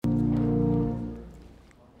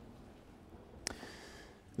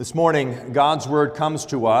This morning, God's Word comes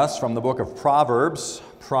to us from the book of Proverbs,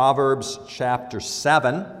 Proverbs chapter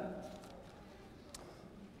 7.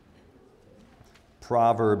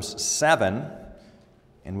 Proverbs 7,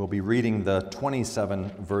 and we'll be reading the 27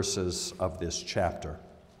 verses of this chapter.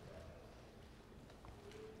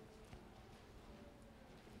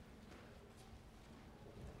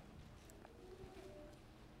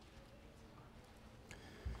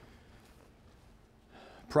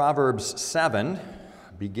 Proverbs 7,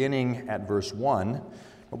 beginning at verse 1,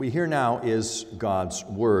 what we hear now is God's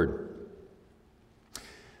word.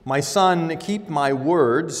 My son, keep my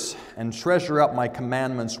words and treasure up my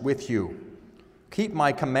commandments with you. Keep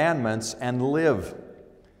my commandments and live.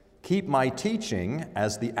 Keep my teaching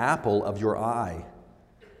as the apple of your eye.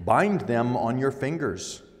 Bind them on your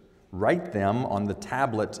fingers. Write them on the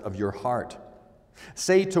tablet of your heart.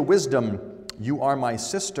 Say to wisdom, you are my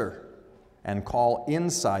sister, and call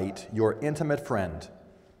insight your intimate friend,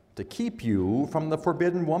 to keep you from the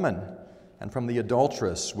forbidden woman and from the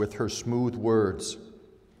adulteress with her smooth words.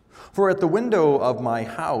 For at the window of my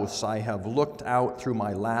house I have looked out through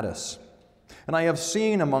my lattice, and I have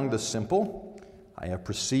seen among the simple, I have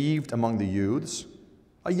perceived among the youths,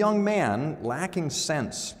 a young man lacking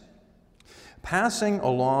sense, passing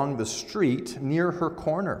along the street near her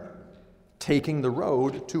corner, taking the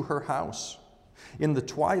road to her house, in the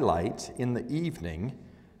twilight, in the evening,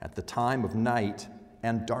 at the time of night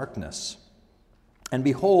and darkness. And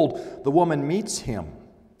behold, the woman meets him,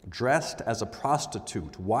 dressed as a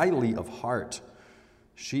prostitute, wily of heart.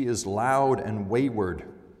 She is loud and wayward.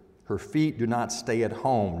 Her feet do not stay at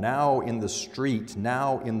home, now in the street,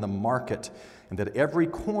 now in the market, and at every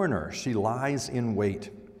corner she lies in wait.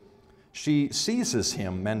 She seizes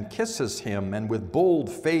him and kisses him, and with bold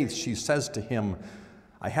faith she says to him,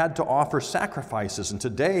 I had to offer sacrifices, and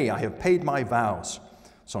today I have paid my vows.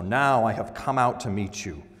 So now I have come out to meet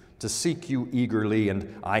you, to seek you eagerly,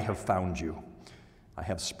 and I have found you. I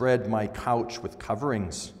have spread my couch with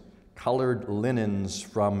coverings, colored linens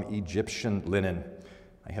from Egyptian linen.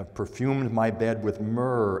 I have perfumed my bed with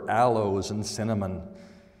myrrh, aloes, and cinnamon.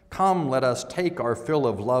 Come, let us take our fill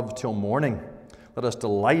of love till morning. Let us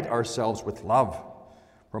delight ourselves with love.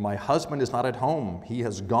 For my husband is not at home. He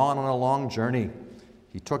has gone on a long journey.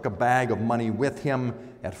 He took a bag of money with him.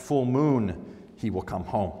 At full moon, he will come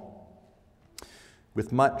home.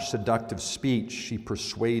 With much seductive speech, she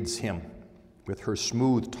persuades him. With her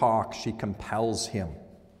smooth talk, she compels him.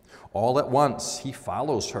 All at once, he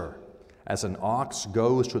follows her, as an ox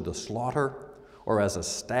goes to the slaughter, or as a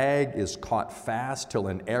stag is caught fast till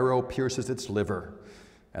an arrow pierces its liver,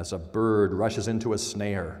 as a bird rushes into a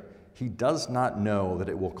snare. He does not know that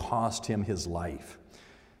it will cost him his life.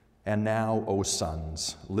 And now, O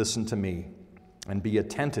sons, listen to me, and be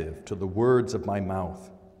attentive to the words of my mouth.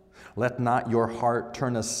 Let not your heart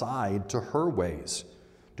turn aside to her ways.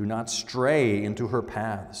 Do not stray into her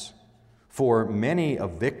paths. For many a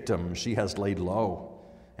victim she has laid low,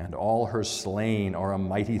 and all her slain are a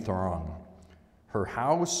mighty throng. Her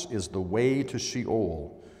house is the way to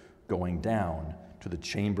Sheol, going down to the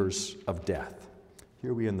chambers of death.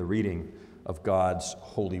 Here we end the reading of God's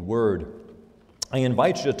holy word. I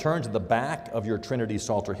invite you to turn to the back of your Trinity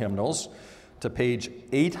Psalter hymnals, to page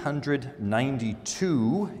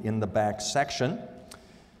 892 in the back section.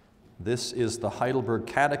 This is the Heidelberg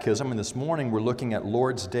Catechism, and this morning we're looking at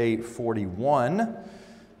Lord's Day 41.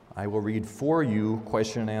 I will read for you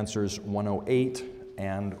question and answers 108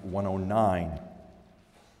 and 109.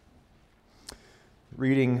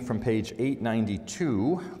 Reading from page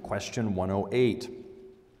 892, question 108.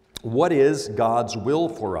 What is God's will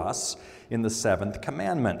for us in the seventh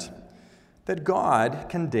commandment? That God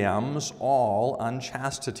condemns all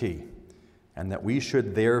unchastity, and that we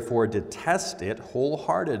should therefore detest it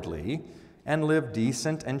wholeheartedly and live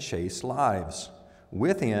decent and chaste lives,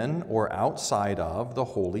 within or outside of the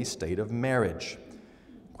holy state of marriage.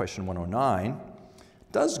 Question 109,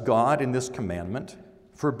 does God in this commandment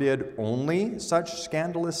forbid only such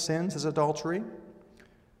scandalous sins as adultery?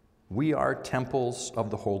 We are temples of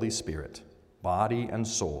the Holy Spirit, body and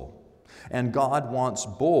soul, and God wants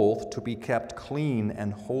both to be kept clean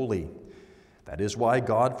and holy. That is why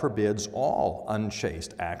God forbids all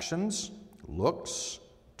unchaste actions, looks,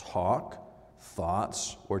 talk,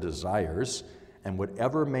 thoughts, or desires, and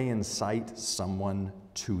whatever may incite someone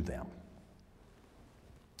to them.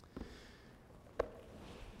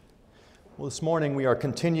 Well, this morning we are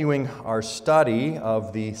continuing our study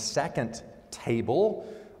of the second table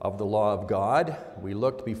of the law of God. We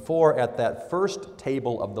looked before at that first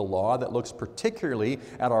table of the law that looks particularly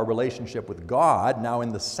at our relationship with God. Now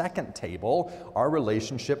in the second table, our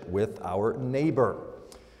relationship with our neighbor.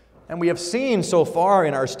 And we have seen so far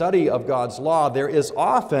in our study of God's law, there is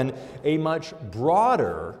often a much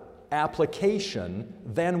broader application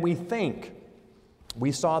than we think.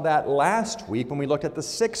 We saw that last week when we looked at the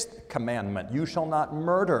 6th commandment, you shall not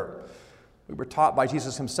murder. We were taught by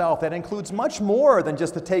Jesus himself that includes much more than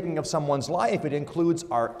just the taking of someone's life. It includes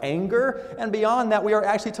our anger, and beyond that, we are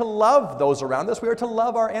actually to love those around us. We are to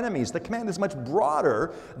love our enemies. The command is much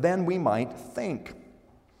broader than we might think.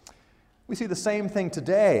 We see the same thing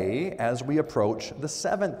today as we approach the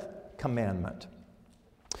 7th commandment.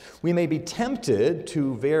 We may be tempted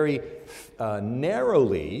to very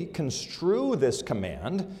narrowly construe this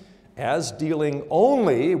command as dealing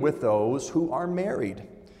only with those who are married.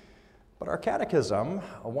 But our catechism,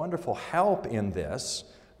 a wonderful help in this,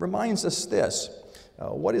 reminds us this.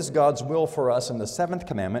 What is God's will for us in the 7th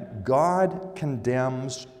commandment? God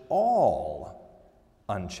condemns all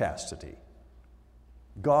unchastity.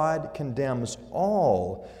 God condemns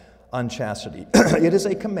all unchastity. It is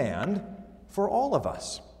a command for all of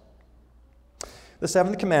us. The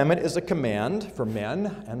 7th commandment is a command for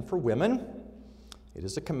men and for women. It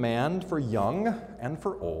is a command for young and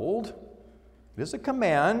for old. It is a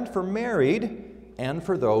command for married and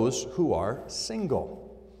for those who are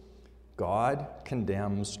single. God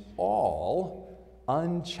condemns all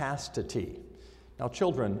unchastity. Now,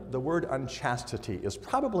 children, the word unchastity is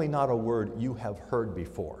probably not a word you have heard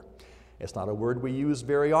before. It's not a word we use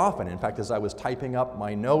very often. In fact, as I was typing up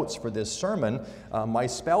my notes for this sermon, my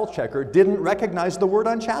spell checker didn't recognize the word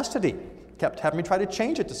unchastity. Kept having me try to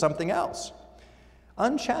change it to something else.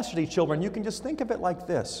 Unchastity, children, you can just think of it like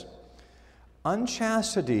this.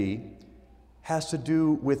 Unchastity has to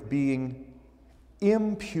do with being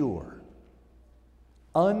impure,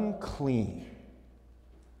 unclean.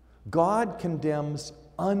 God condemns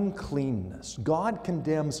uncleanness. God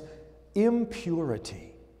condemns impurity.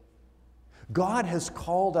 God has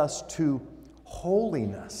called us to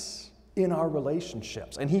holiness in our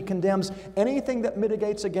relationships, and He condemns anything that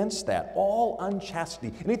mitigates against that, all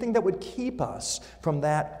unchastity, anything that would keep us from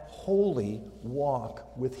that holy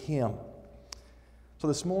walk with Him. So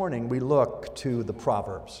this morning we look to the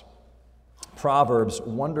Proverbs. Proverbs,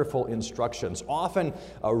 wonderful instructions, often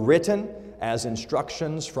written as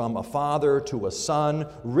instructions from a father to a son,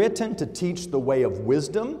 written to teach the way of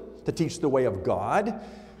wisdom, to teach the way of God.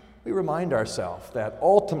 We remind ourselves that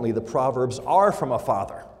ultimately the Proverbs are from a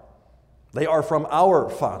father. They are from our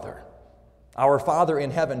Father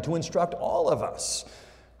in heaven, to instruct all of us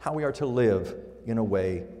how we are to live in a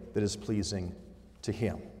way that is pleasing to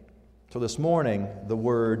Him. So this morning, the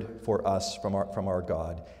word for us from our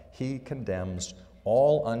God, He condemns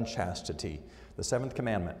all unchastity. The 7th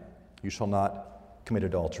commandment, you shall not commit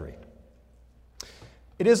adultery.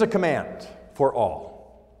 It is a command for all.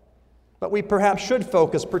 But we perhaps should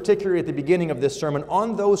focus, particularly at the beginning of this sermon,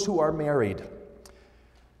 on those who are married.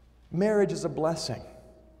 Marriage is a blessing.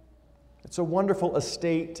 It's a wonderful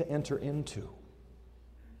estate to enter into.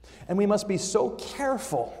 And we must be so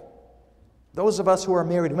careful, those of us who are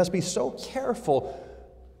married, we must be so careful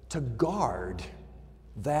to guard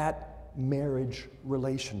that marriage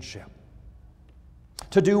relationship.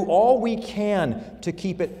 To do all we can to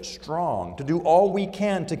keep it strong, to do all we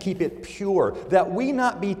can to keep it pure, that we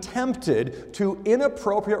not be tempted to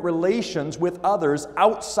inappropriate relations with others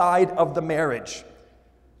outside of the marriage.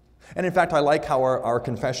 And in fact, I like how our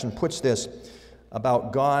confession puts this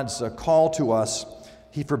about God's call to us.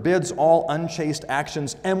 He forbids all unchaste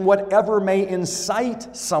actions and whatever may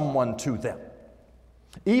incite someone to them.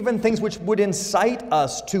 Even things which would incite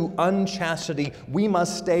us to unchastity, we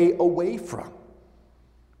must stay away from.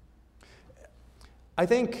 I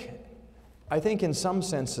think in some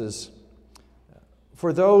senses,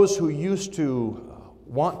 for those who used to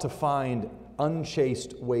want to find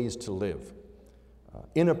unchaste ways to live,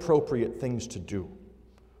 inappropriate things to do,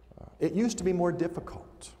 it used to be more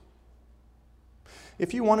difficult.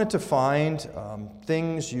 If you wanted to find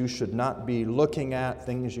things you should not be looking at,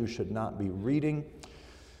 things you should not be reading,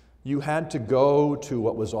 you had to go to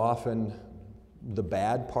what was often the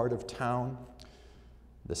bad part of town,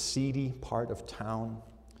 the seedy part of town,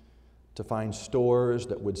 to find stores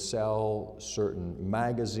that would sell certain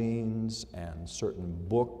magazines and certain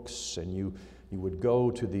books, and you would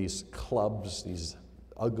go to these clubs, these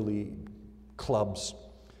ugly clubs.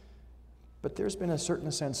 But there's been a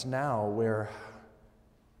certain sense now where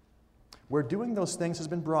doing those things has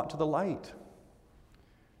been brought to the light.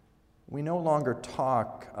 We no longer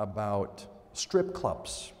talk about strip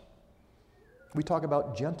clubs. We talk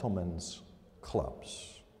about gentlemen's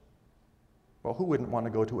clubs. Well, who wouldn't want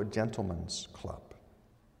to go to a gentleman's club?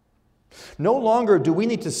 No longer do we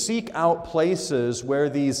need to seek out places where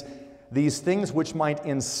these these things which might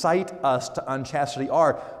incite us to unchastity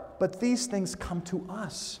are, but these things come to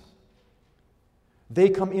us. They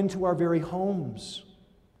come into our very homes.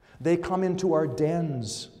 They come into our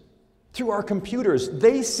dens, through our computers.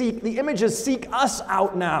 The images seek us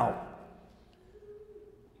out now.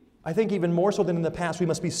 I think even more so than in the past, we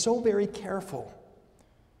must be so very careful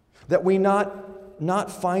that we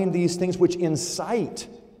not find these things which incite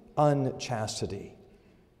unchastity.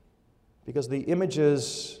 Because the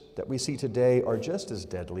images that we see today are just as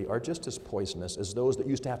deadly, are just as poisonous as those that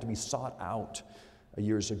used to have to be sought out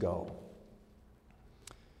years ago.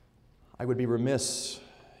 I would be remiss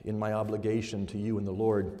in my obligation to you and the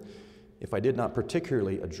Lord if I did not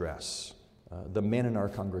particularly address the men in our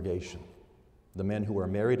congregation, the men who are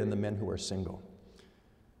married and the men who are single.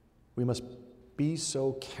 We must be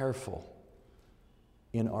so careful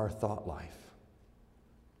in our thought life.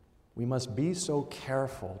 We must be so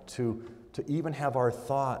careful to even have our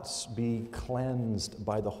thoughts be cleansed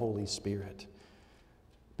by the Holy Spirit.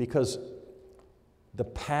 Because the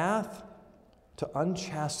path to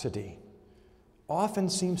unchastity often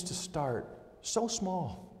seems to start so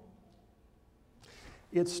small.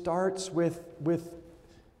 It starts with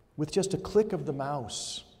just a click of the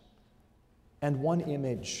mouse and one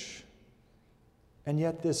image. And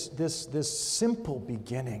yet this simple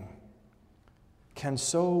beginning can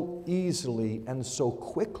so easily and so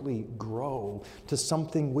quickly grow to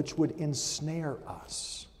something which would ensnare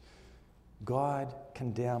us. God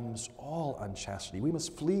condemns all unchastity. We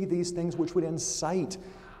must flee these things which would incite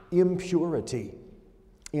impurity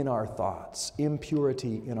in our thoughts,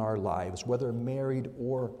 impurity in our lives, whether married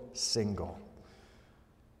or single.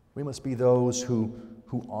 We must be those who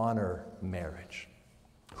honor marriage,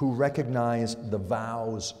 who recognize the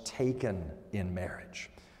vows taken in marriage.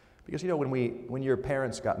 Because, when your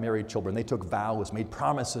parents got married children, they took vows, made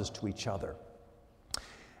promises to each other.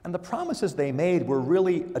 And the promises they made were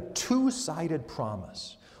really a two-sided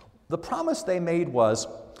promise. The promise they made was,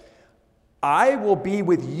 I will be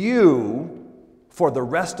with you for the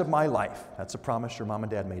rest of my life. That's a promise your mom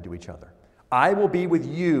and dad made to each other. I will be with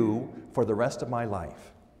you for the rest of my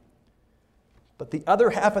life. But the other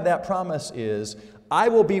half of that promise is, I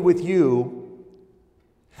will be with you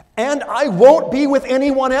and I won't be with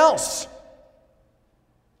anyone else.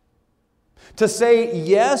 To say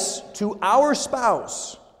yes to our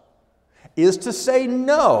spouse is to say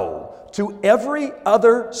no to every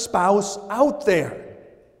other spouse out there.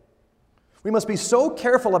 We must be so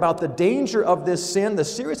careful about the danger of this sin, the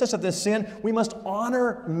seriousness of this sin. We must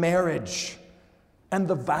honor marriage and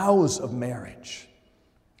the vows of marriage.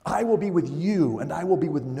 I will be with you and I will be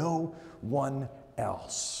with no one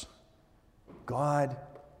else. God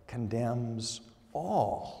condemns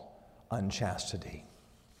all unchastity.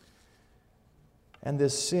 And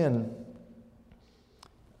this sin,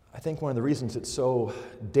 I think one of the reasons it's so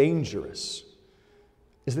dangerous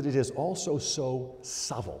is that it is also so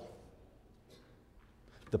subtle.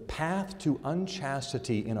 The path to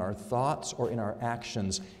unchastity in our thoughts or in our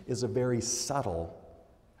actions is a very subtle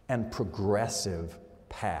and progressive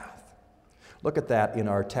path. Look at that in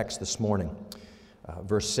our text this morning,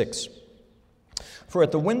 verse 6. For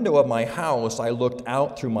at the window of my house I looked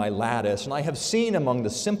out through my lattice, and I have seen among the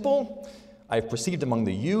simple, I have perceived among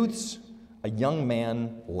the youths, a young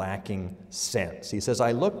man lacking sense. He says,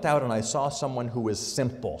 I looked out and I saw someone who was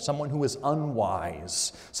simple, someone who was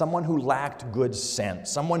unwise, someone who lacked good sense,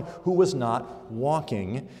 someone who was not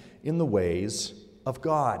walking in the ways of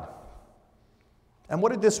God. And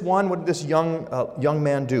what did this young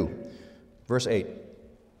man do? Verse 8.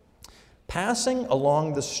 Passing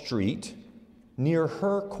along the street near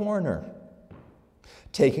her corner,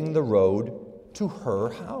 taking the road to her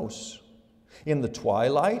house, in the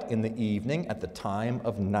twilight, in the evening, at the time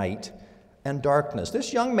of night and darkness.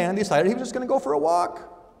 This young man decided he was just going to go for a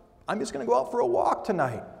walk. I'm just going to go out for a walk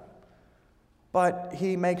tonight. But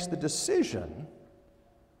he makes the decision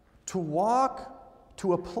to walk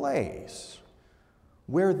to a place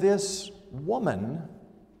where this woman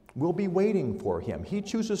will be waiting for him. He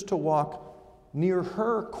chooses to walk near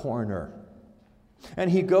her corner.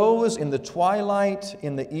 And he goes in the twilight,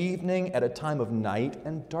 in the evening, at a time of night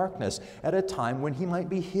and darkness, at a time when he might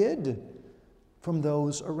be hid from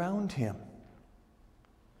those around him.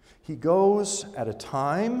 He goes at a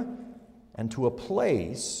time and to a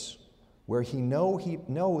place where he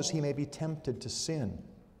knows he may be tempted to sin.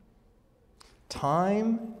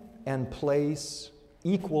 Time and place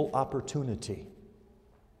equal opportunity.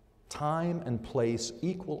 Time and place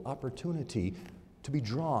equal opportunity to be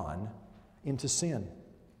drawn into sin.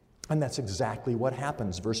 And that's exactly what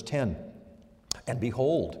happens. Verse 10. And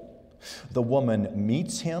behold, the woman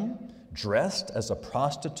meets him dressed as a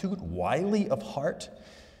prostitute, wily of heart.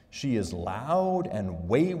 She is loud and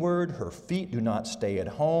wayward. Her feet do not stay at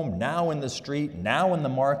home. Now in the street, now in the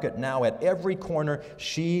market, now at every corner,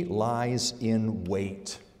 she lies in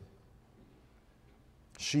wait.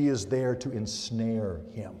 She is there to ensnare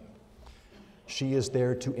him. She is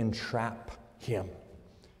there to entrap him.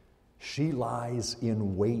 She lies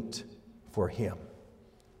in wait for him.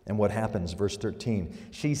 And what happens? Verse 13.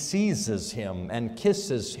 She seizes him and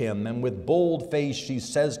kisses him, and with bold face she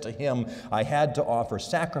says to him, I had to offer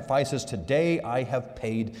sacrifices. Today I have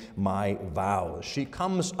paid my vows. She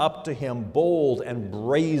comes up to him bold and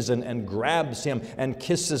brazen and grabs him and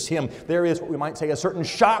kisses him. There is what we might say a certain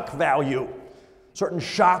shock value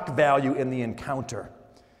in the encounter.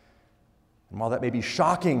 And while that may be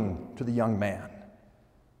shocking to the young man,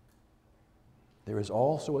 there is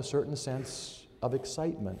also a certain sense of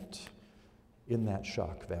excitement in that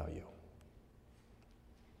shock value.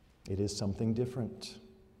 It is something different.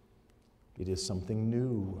 It is something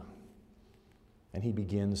new. And he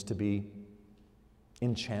begins to be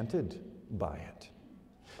enchanted by it.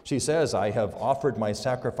 She says, I have offered my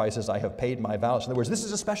sacrifices, I have paid my vows. In other words, this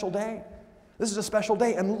is a special day. This is a special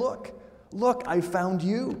day. And look, I found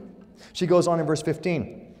you. She goes on in verse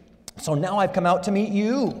 15. So now I've come out to meet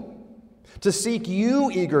you, to seek you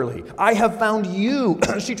eagerly. I have found you.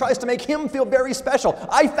 She tries to make him feel very special.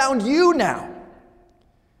 I found you now.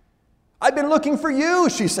 I've been looking for you,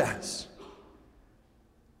 she says.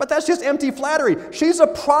 But that's just empty flattery. She's a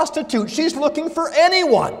prostitute. She's looking for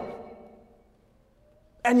anyone.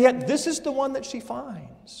 And yet this is the one that she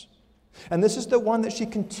finds. And this is the one that she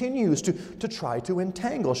continues to try to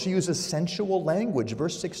entangle. She uses sensual language.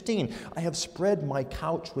 Verse 16, I have spread my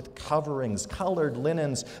couch with coverings, colored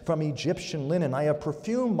linens from Egyptian linen. I have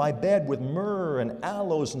perfumed my bed with myrrh and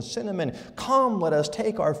aloes and cinnamon. Come, let us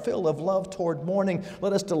take our fill of love toward morning.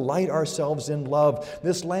 Let us delight ourselves in love.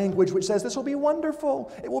 This language which says this will be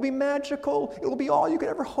wonderful. It will be magical. It will be all you could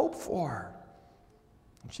ever hope for.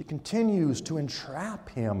 And she continues to entrap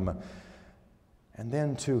him. And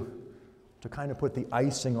then to kind of put the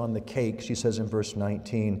icing on the cake, she says in verse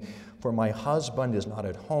 19, for my husband is not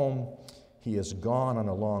at home. He is gone on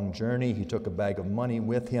a long journey. He took a bag of money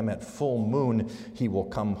with him. At full moon, he will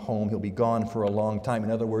come home. He'll be gone for a long time. In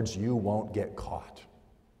other words, you won't get caught.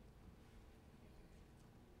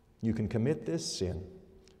 You can commit this sin,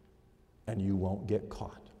 and you won't get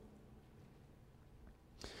caught.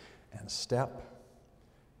 And step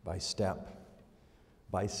by step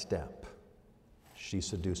by step, she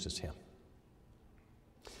seduces him.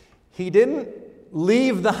 He didn't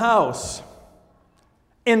leave the house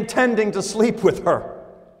intending to sleep with her.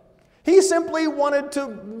 He simply wanted to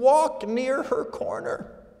walk near her corner.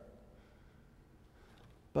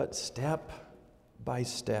 But step by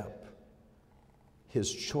step, his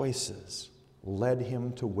choices led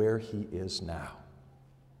him to where he is now,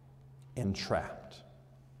 entrapped.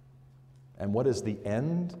 And what is the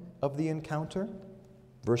end of the encounter?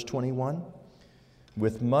 Verse 21.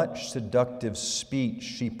 With much seductive speech,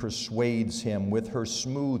 she persuades him. With her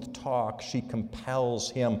smooth talk, she compels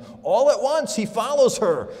him. All at once, he follows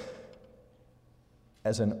her.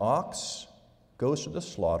 As an ox goes to the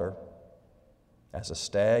slaughter, as a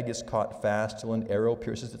stag is caught fast till an arrow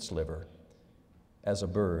pierces its liver, as a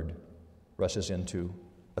bird rushes into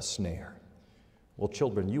a snare. Well,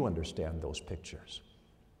 children, you understand those pictures.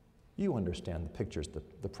 You understand the pictures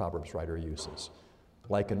that the Proverbs writer uses.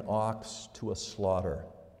 Like an ox to a slaughter,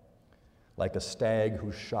 like a stag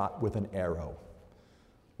who's shot with an arrow,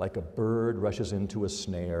 like a bird rushes into a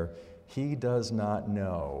snare. He does not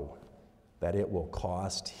know that it will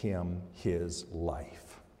cost him his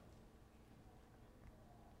life.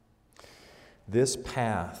 This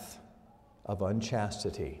path of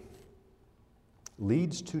unchastity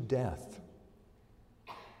leads to death.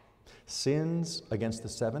 Sins against the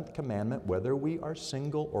seventh commandment, whether we are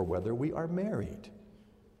single or whether we are married,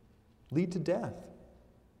 lead to death.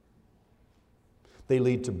 They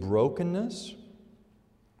lead to brokenness.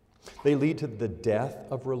 They lead to the death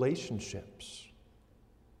of relationships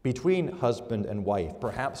between husband and wife,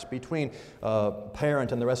 perhaps between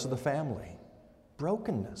parent and the rest of the family.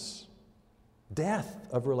 Brokenness, death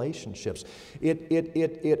of relationships.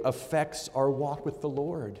 It affects our walk with the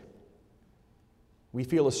Lord. We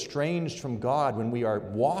feel estranged from God when we are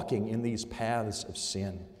walking in these paths of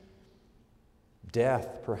sin.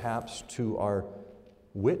 Death, perhaps, to our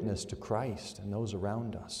witness to Christ and those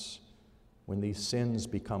around us when these sins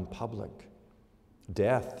become public.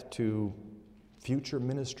 Death to future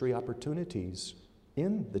ministry opportunities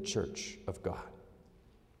in the church of God.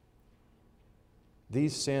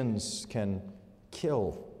 These sins can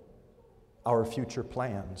kill our future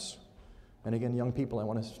plans And again, young people, I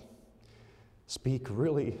want to speak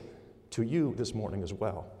really to you this morning as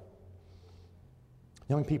well.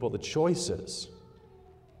 Young people, the choices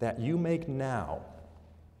that you make now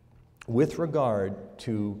with regard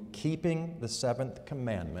to keeping the seventh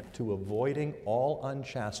commandment, to avoiding all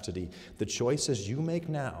unchastity, the choices you make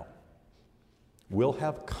now will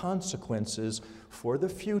have consequences for the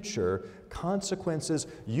future, consequences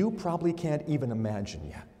you probably can't even imagine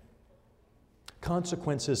yet,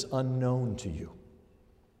 consequences unknown to you.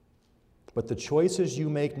 But the choices you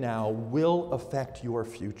make now will affect your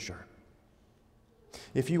future.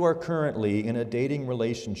 If you are currently in a dating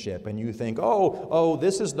relationship and you think, oh,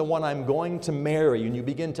 this is the one I'm going to marry, and you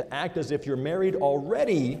begin to act as if you're married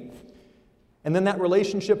already, and then that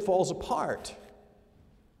relationship falls apart,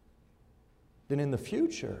 then in the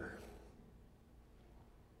future,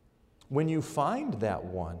 when you find that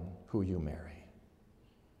one who you marry,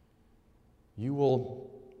 you will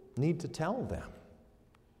need to tell them,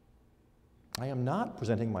 I am not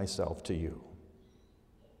presenting myself to you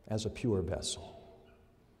as a pure vessel.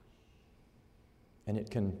 And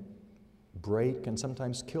it can break and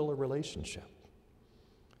sometimes kill a relationship.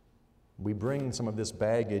 We bring some of this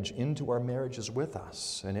baggage into our marriages with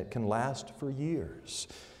us, and it can last for years.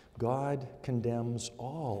 God condemns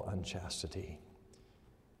all unchastity.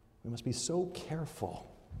 We must be so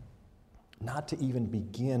careful not to even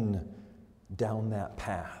begin down that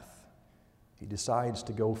path. He decides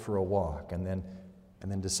to go for a walk and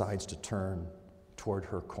then decides to turn toward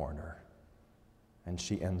her corner, and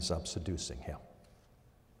she ends up seducing him.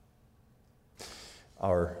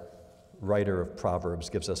 Our writer of Proverbs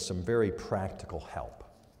gives us some very practical help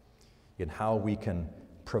in how we can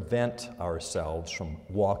prevent ourselves from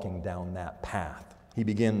walking down that path. He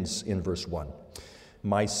begins in verse 1.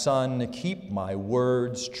 My son, keep my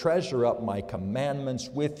words, treasure up my commandments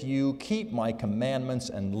with you, keep my commandments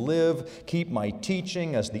and live, keep my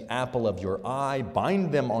teaching as the apple of your eye,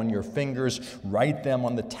 bind them on your fingers, write them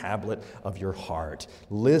on the tablet of your heart.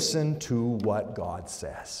 Listen to what God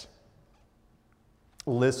says.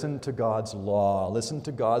 Listen to God's law. Listen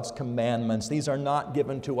to God's commandments. These are not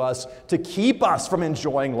given to us to keep us from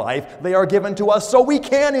enjoying life. They are given to us so we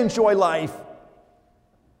can enjoy life.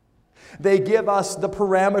 They give us the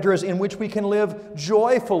parameters in which we can live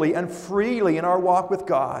joyfully and freely in our walk with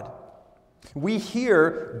God. We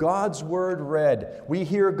hear God's word read. We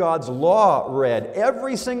hear God's law read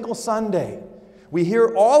every single Sunday. We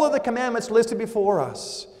hear all of the commandments listed before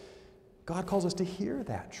us. God calls us to hear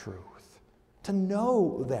that truth, to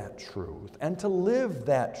know that truth, and to live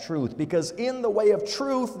that truth, because in the way of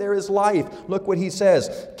truth there is life. Look what he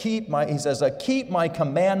says. Keep my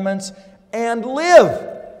commandments and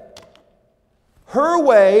live. Her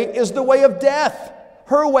way is the way of death.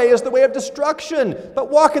 Her way is the way of destruction.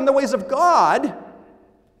 But walk in the ways of God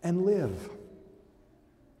and live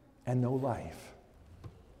and know life.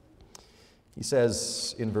 He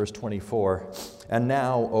says in verse 24, and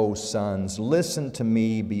now, O sons, listen to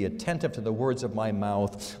me, be attentive to the words of my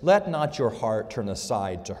mouth. Let not your heart turn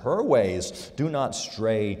aside to her ways. Do not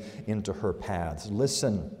stray into her paths.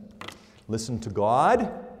 Listen to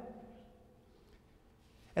God,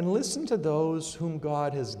 and listen to those whom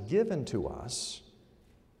God has given to us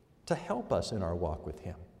to help us in our walk with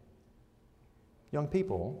Him. Young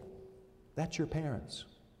people, that's your parents.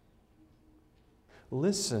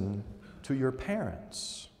 Listen to your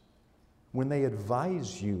parents when they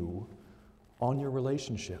advise you on your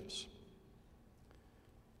relationships.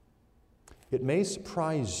 It may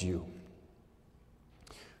surprise you,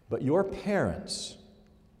 but your parents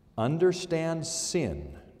understand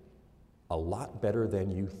sin a lot better than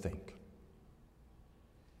you think.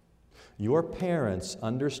 Your parents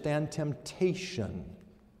understand temptation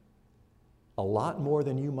a lot more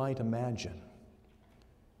than you might imagine.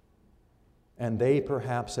 And they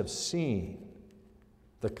perhaps have seen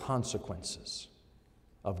the consequences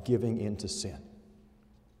of giving into sin.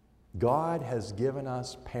 God has given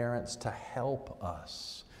us parents to help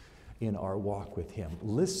us in our walk with Him.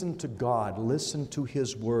 Listen to God. Listen to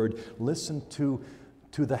His Word. Listen to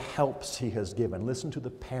the helps He has given. Listen to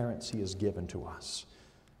the parents He has given to us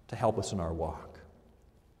to help us in our walk.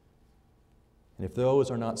 And if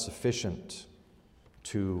those are not sufficient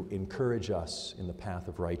to encourage us in the path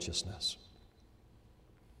of righteousness,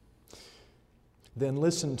 then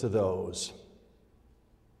listen to those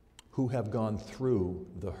who have gone through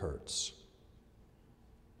the hurts.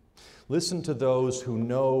 Listen to those who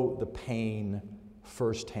know the pain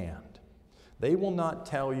firsthand. They will not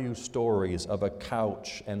tell you stories of a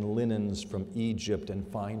couch and linens from Egypt and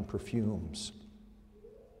fine perfumes.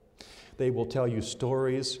 They will tell you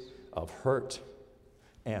stories of hurt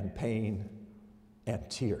and pain and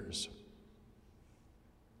tears.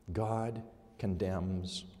 God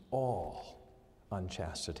condemns all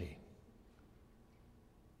unchastity.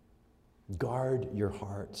 Guard your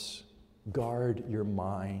hearts. Guard your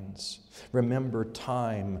minds. Remember,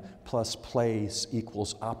 time plus place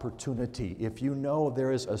equals opportunity. If you know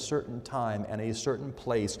there is a certain time and a certain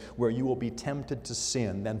place where you will be tempted to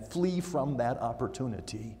sin, then flee from that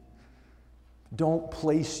opportunity. Don't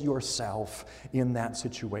place yourself in that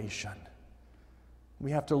situation.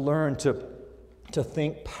 We have to learn to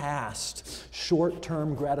think past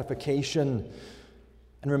short-term gratification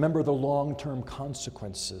and remember the long-term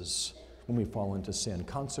consequences when we fall into sin.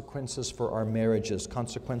 Consequences for our marriages,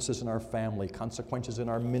 consequences in our family, consequences in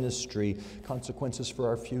our ministry, consequences for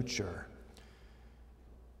our future.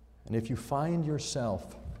 And if you find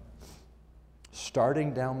yourself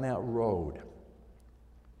starting down that road,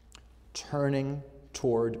 turning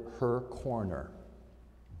toward her corner,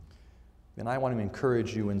 then I want to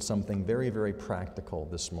encourage you in something very, very practical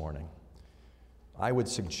this morning. I would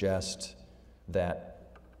suggest that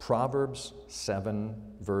Proverbs 7,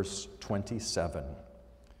 verse 27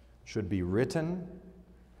 should be written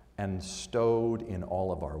and stowed in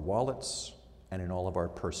all of our wallets and in all of our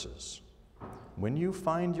purses. When you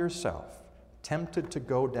find yourself tempted to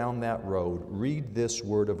go down that road, read this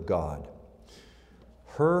word of God.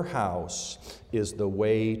 Her house is the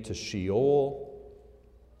way to Sheol,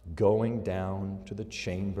 going down to the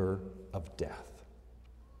chamber of death.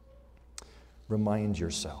 Remind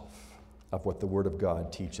yourself of what the Word of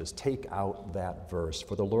God teaches. Take out that verse,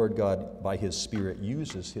 for the Lord God, by His Spirit,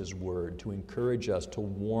 uses His Word to encourage us, to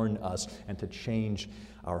warn us, and to change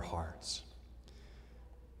our hearts.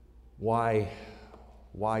 Why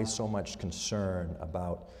so much concern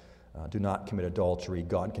about do not commit adultery?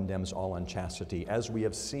 God condemns all unchastity, as we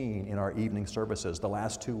have seen in our evening services the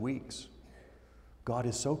last 2 weeks. God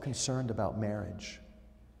is so concerned about marriage,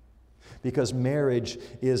 because marriage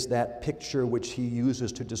is that picture which He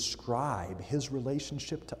uses to describe His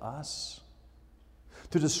relationship to us,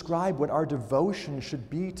 to describe what our devotion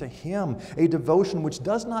should be to Him, a devotion which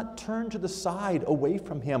does not turn to the side away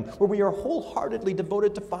from Him, where we are wholeheartedly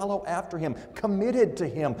devoted to follow after Him, committed to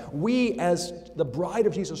Him. We, as the bride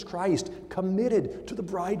of Jesus Christ, committed to the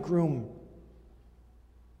bridegroom.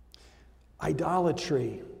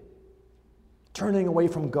 Idolatry, turning away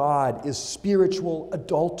from God, is spiritual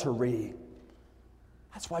adultery.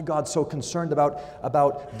 That's why God's so concerned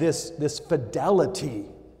about this fidelity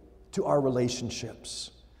to our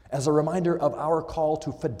relationships, as a reminder of our call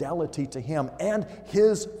to fidelity to Him and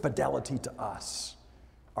His fidelity to us.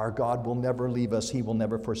 Our God will never leave us. He will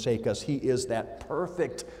never forsake us. He is that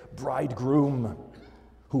perfect bridegroom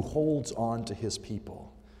who holds on to His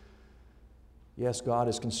people. Yes, God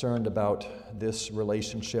is concerned about this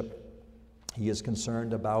relationship. He is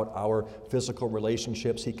concerned about our physical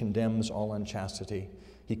relationships. He condemns all unchastity.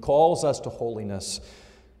 He calls us to holiness.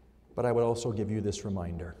 But I would also give you this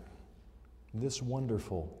reminder, this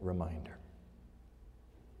wonderful reminder.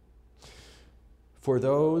 For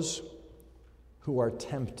those who are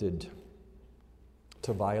tempted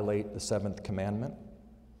to violate the seventh commandment,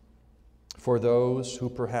 for those who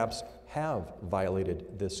perhaps have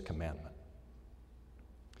violated this commandment,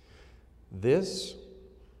 this,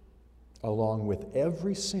 along with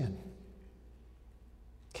every sin,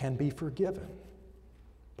 can be forgiven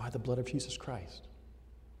by the blood of Jesus Christ.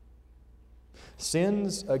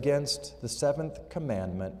 Sins against the seventh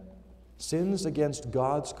commandment, sins against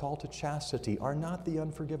God's call to chastity, are not the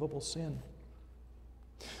unforgivable sin.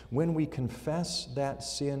 When we confess that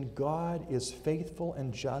sin, God is faithful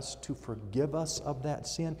and just to forgive us of that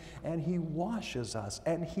sin, and He washes us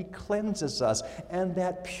and He cleanses us, and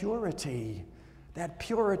that purity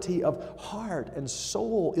of heart and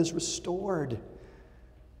soul is restored.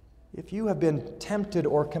 If you have been tempted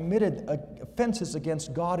or committed offenses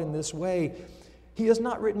against God in this way, He has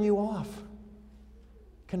not written you off.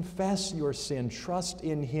 Confess your sin, trust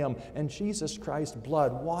in Him, and Jesus Christ's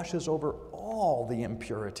blood washes over all the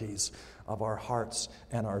impurities of our hearts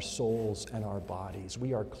and our souls and our bodies.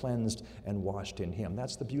 We are cleansed and washed in Him.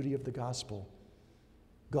 That's the beauty of the gospel.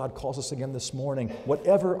 God calls us again this morning,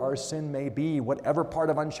 whatever our sin may be, whatever part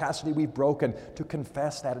of unchastity we've broken, to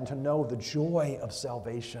confess that and to know the joy of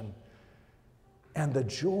salvation and the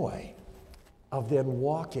joy of then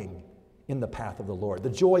walking in the path of the Lord, the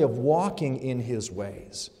joy of walking in His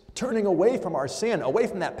ways, turning away from our sin, away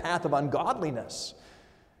from that path of ungodliness,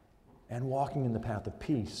 and walking in the path of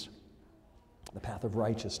peace, the path of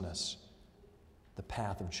righteousness, the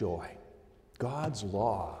path of joy. God's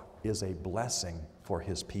law is a blessing for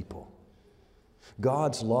His people.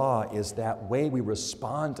 God's law is that way we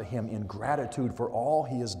respond to Him in gratitude for all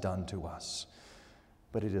He has done to us.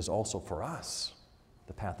 But it is also for us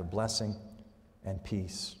the path of blessing and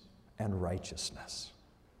peace and righteousness.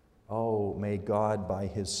 Oh, may God, by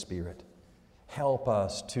His Spirit, help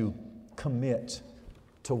us to commit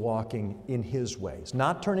to walking in His ways,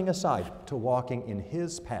 not turning aside, to walking in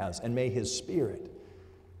His paths. And may His Spirit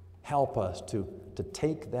help us to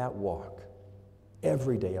take that walk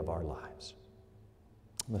every day of our lives.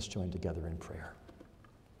 Let's join together in prayer.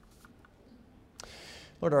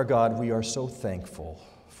 Lord our God, we are so thankful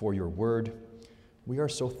for your word. We are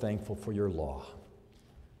so thankful for your law,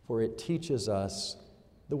 for it teaches us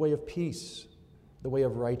the way of peace, the way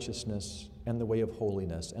of righteousness, and the way of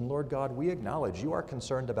holiness. And Lord God, we acknowledge you are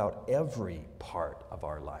concerned about every part of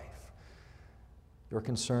our life. You're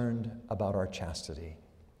concerned about our chastity.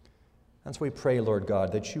 And so we pray, Lord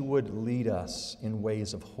God, that you would lead us in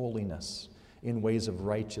ways of holiness, in ways of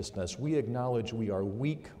righteousness. We acknowledge we are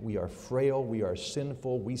weak, we are frail, we are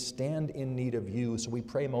sinful, we stand in need of you. So we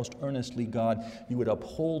pray most earnestly, God, you would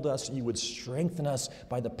uphold us, you would strengthen us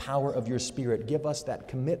by the power of your Spirit. Give us that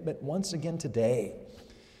commitment once again today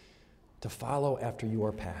to follow after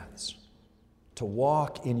your paths, to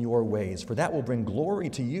walk in your ways, for that will bring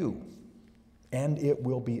glory to you, and it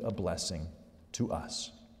will be a blessing to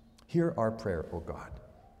us. Hear our prayer, O God,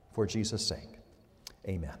 for Jesus' sake.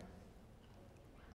 Amen.